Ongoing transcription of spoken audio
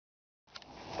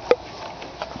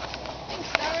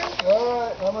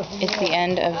It's the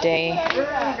end of day,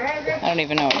 I don't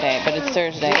even know what day, but it's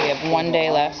Thursday. We have one day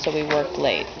left, so we worked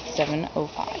late. It's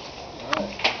 7:05.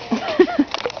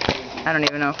 I don't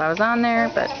even know if I was on there,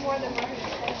 but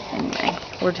anyway,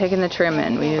 we're taking the trim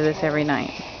in. We do this every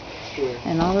night.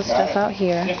 And all the stuff out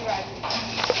here,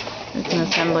 it's an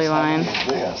assembly line.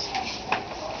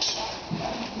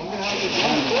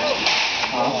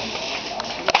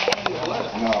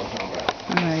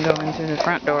 I'm going to go in through the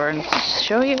front door and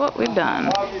show you what we've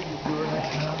done.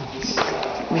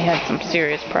 We had some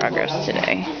serious progress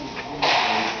today.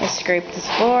 I scraped this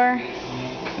floor,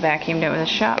 vacuumed it with a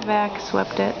shop vac,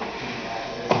 swept it,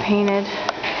 painted.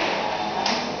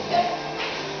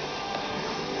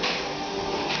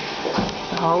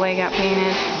 The hallway got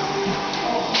painted.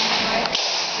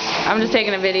 I'm just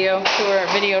taking a video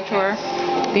tour.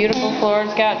 Beautiful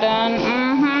floors got done.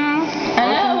 I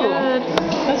know. Good.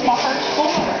 That's my first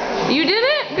floor. You did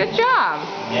it? Good job.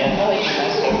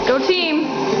 Yeah. Go team.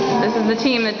 This is the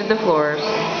team that did the floors.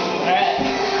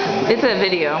 It's a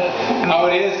video. Oh,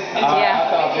 it is? Yeah. I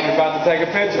thought you were about to take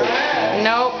a picture.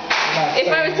 Nope.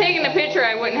 If I was taking a picture,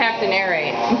 I wouldn't have to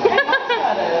narrate.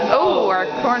 Oh, our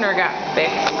corner got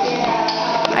fixed.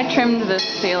 I trimmed this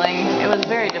ceiling. It was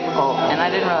very difficult, and I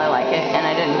didn't really like it, and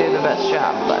I didn't do the best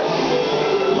job, but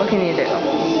what can you do?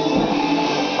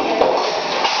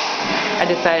 I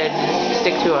decided to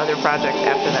stick to other projects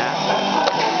after that.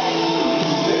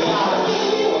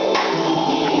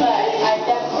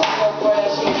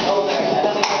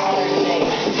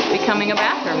 Becoming a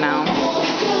bathroom now.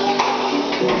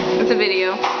 It's a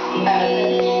video.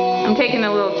 I'm taking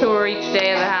a little tour each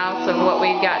day of the house of what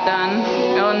we've got done.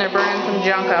 Oh, and they're burning some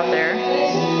junk out there.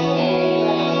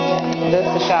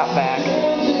 That's the shop vac.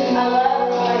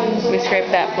 We scraped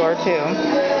that floor too.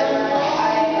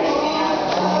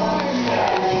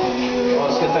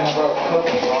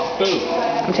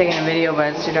 I'm taking a video,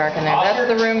 but it's too dark in there. That's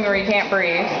the room where you can't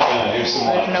breathe. There's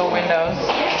no windows.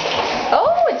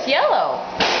 Oh, it's yellow.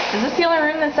 Is this the only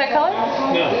room that's that color?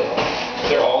 No.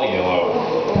 They're all yellow.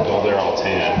 Well, they're all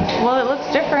tan. Well, it looks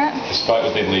different. Despite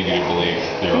what they lead you to believe,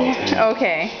 they're all tan.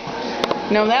 Okay.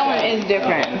 No, that one is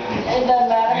different. It doesn't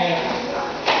matter.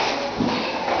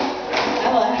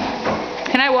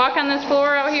 Can I walk on this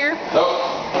floor out here?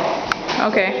 Oh.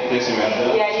 Okay.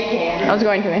 Yeah, you can. I was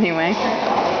going to anyway.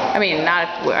 I mean,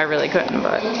 not if I really couldn't,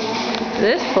 but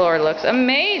this floor looks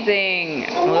amazing.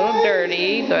 A little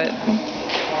dirty, but...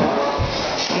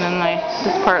 And then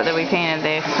this part that we painted,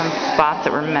 they have some spots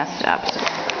that were messed up. So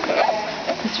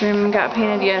this room got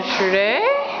painted yesterday.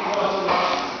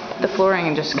 The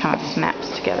flooring just kind of snaps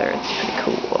together. It's pretty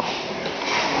cool.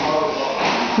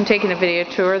 I'm taking a video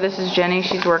tour. This is Jenny.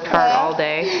 She's worked hard all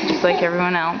day, just like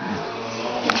everyone else.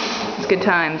 It's good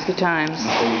times, good times.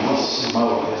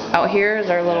 Out here is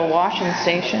our little washing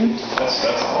station.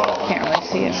 Can't really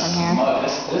see it from here.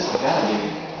 This has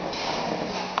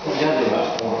got to be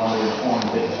about 400,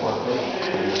 450 square feet.